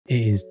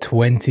It is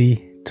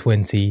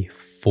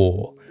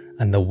 2024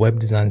 and the web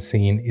design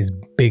scene is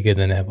bigger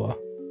than ever.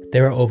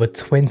 There are over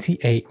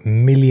 28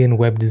 million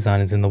web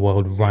designers in the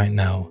world right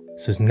now,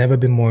 so it's never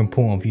been more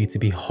important for you to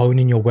be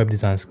honing your web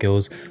design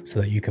skills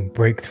so that you can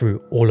break through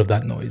all of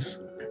that noise.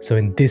 So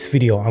in this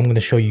video, I'm going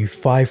to show you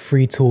 5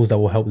 free tools that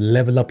will help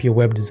level up your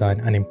web design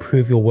and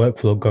improve your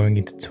workflow going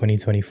into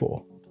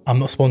 2024. I'm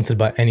not sponsored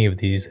by any of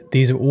these.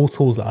 These are all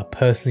tools that I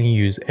personally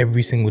use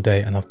every single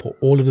day, and I've put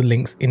all of the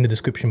links in the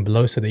description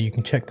below so that you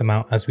can check them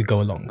out as we go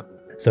along.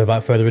 So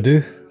without further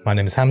ado, my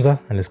name is Hamza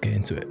and let's get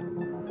into it.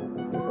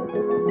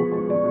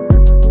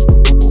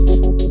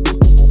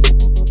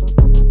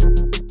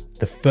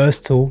 The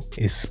first tool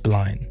is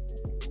Spline.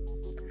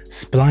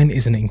 Spline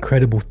is an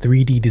incredible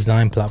 3D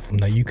design platform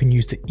that you can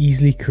use to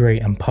easily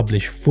create and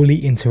publish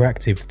fully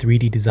interactive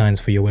 3D designs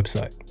for your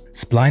website.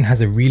 Spline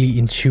has a really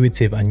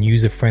intuitive and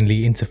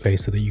user-friendly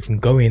interface so that you can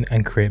go in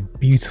and create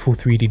beautiful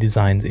 3D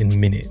designs in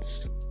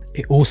minutes.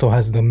 It also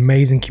has an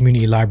amazing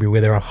community library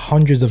where there are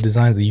hundreds of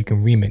designs that you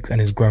can remix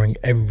and is growing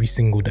every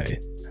single day.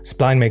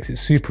 Spline makes it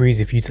super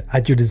easy for you to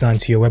add your design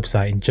to your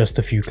website in just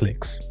a few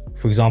clicks.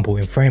 For example,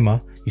 in Framer,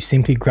 you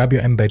simply grab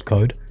your embed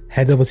code,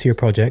 head over to your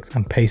project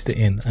and paste it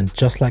in, and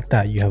just like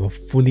that, you have a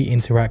fully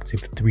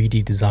interactive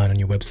 3D design on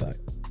your website.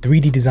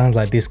 3D designs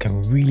like this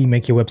can really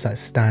make your website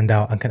stand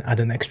out and can add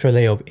an extra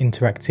layer of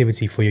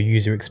interactivity for your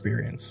user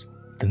experience.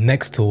 The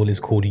next tool is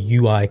called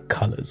UI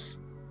Colors.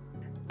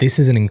 This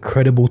is an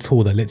incredible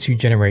tool that lets you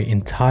generate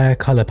entire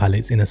color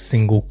palettes in a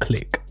single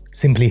click.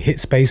 Simply hit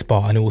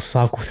spacebar and it will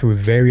cycle through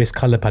various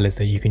color palettes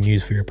that you can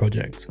use for your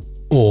project.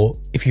 Or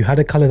if you had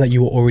a color that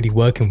you were already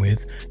working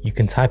with, you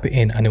can type it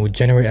in and it will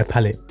generate a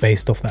palette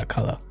based off that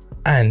color.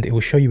 And it will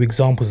show you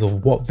examples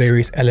of what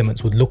various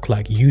elements would look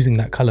like using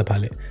that color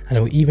palette, and it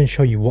will even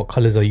show you what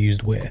colors are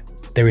used where.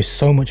 There is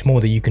so much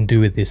more that you can do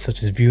with this,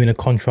 such as viewing a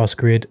contrast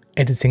grid,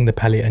 editing the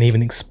palette, and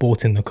even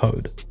exporting the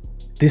code.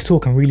 This tool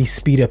can really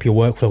speed up your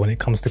workflow when it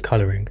comes to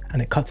coloring,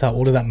 and it cuts out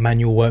all of that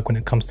manual work when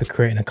it comes to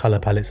creating a color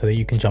palette so that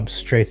you can jump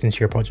straight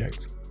into your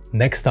project.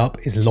 Next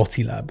up is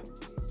Lottie Lab.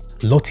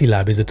 Lottie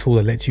Lab is a tool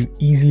that lets you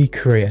easily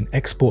create and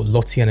export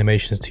Lottie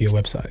animations to your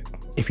website.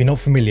 If you're not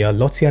familiar,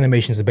 Lottie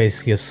animations are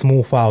basically a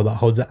small file that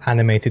holds an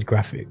animated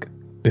graphic.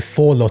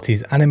 Before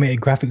Lotties,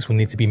 animated graphics will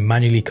need to be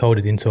manually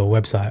coded into a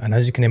website, and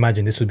as you can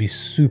imagine, this would be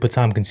super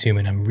time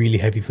consuming and really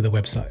heavy for the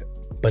website.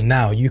 But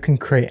now you can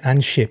create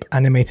and ship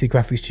animated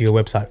graphics to your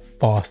website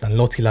fast, and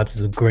Lottie Labs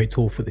is a great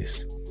tool for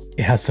this.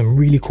 It has some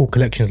really cool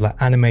collections like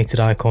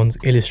animated icons,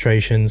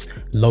 illustrations,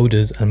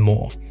 loaders and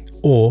more.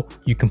 Or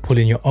you can pull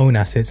in your own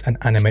assets and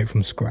animate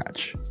from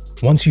scratch.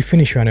 Once you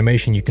finish your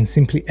animation, you can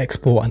simply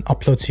export and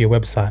upload to your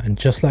website, and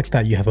just like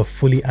that, you have a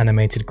fully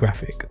animated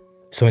graphic.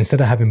 So instead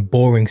of having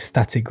boring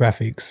static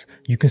graphics,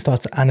 you can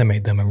start to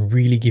animate them and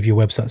really give your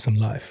website some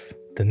life.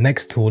 The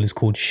next tool is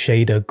called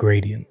Shader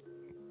Gradient.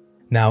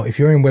 Now, if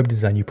you're in web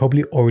design, you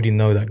probably already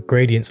know that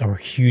gradients are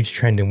a huge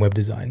trend in web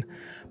design,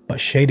 but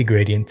Shader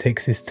Gradient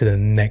takes this to the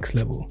next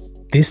level.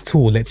 This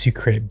tool lets you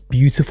create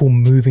beautiful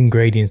moving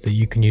gradients that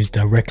you can use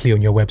directly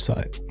on your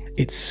website.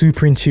 It's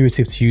super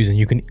intuitive to use and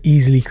you can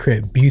easily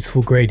create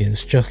beautiful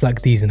gradients just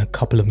like these in a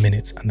couple of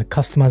minutes, and the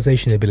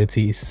customization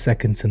ability is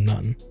second to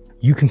none.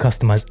 You can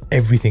customize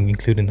everything,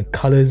 including the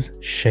colors,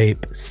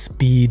 shape,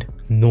 speed,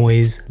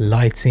 noise,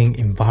 lighting,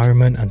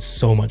 environment, and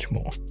so much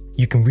more.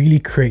 You can really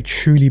create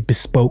truly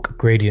bespoke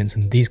gradients,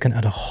 and these can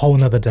add a whole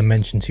nother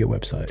dimension to your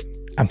website.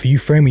 And for you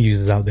Framer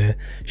users out there,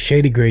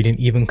 Shader Gradient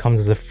even comes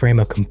as a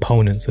Framer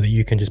component so that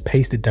you can just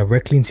paste it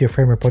directly into your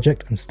Framer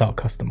project and start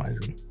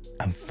customizing.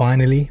 And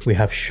finally, we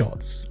have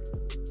Shots.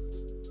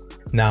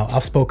 Now,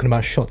 I've spoken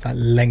about Shots at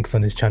length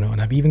on this channel,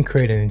 and I've even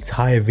created an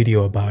entire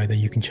video about it that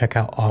you can check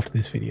out after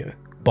this video.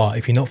 But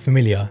if you're not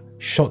familiar,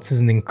 Shots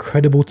is an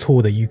incredible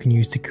tool that you can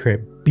use to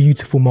create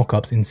beautiful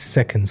mockups in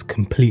seconds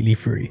completely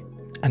free.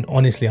 And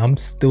honestly, I'm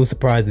still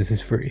surprised this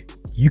is free.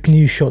 You can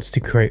use Shots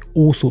to create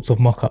all sorts of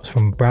mockups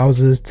from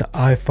browsers to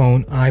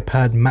iPhone,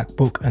 iPad,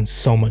 MacBook, and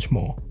so much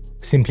more.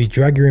 Simply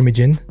drag your image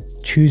in,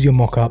 choose your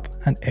mockup,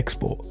 and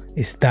export.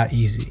 It's that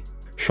easy.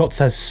 Shots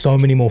has so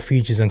many more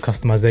features and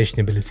customization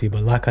ability,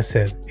 but like I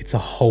said, it's a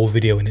whole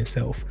video in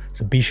itself.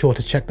 So be sure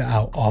to check that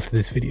out after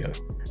this video.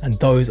 And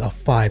those are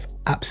 5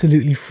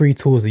 absolutely free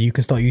tools that you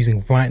can start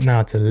using right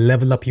now to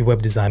level up your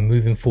web design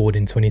moving forward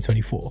in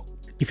 2024.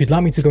 If you'd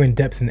like me to go in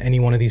depth in any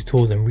one of these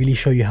tools and really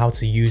show you how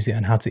to use it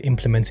and how to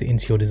implement it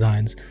into your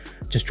designs,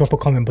 just drop a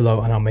comment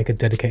below and I'll make a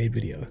dedicated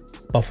video.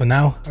 But for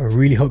now, I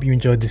really hope you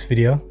enjoyed this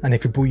video, and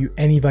if it brought you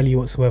any value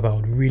whatsoever, I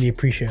would really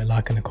appreciate a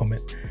like and a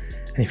comment.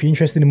 And if you're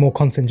interested in more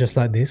content just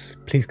like this,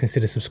 please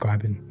consider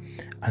subscribing.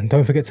 And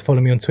don't forget to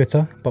follow me on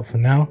Twitter. But for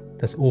now,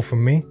 that's all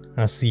from me, and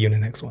I'll see you in the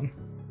next one.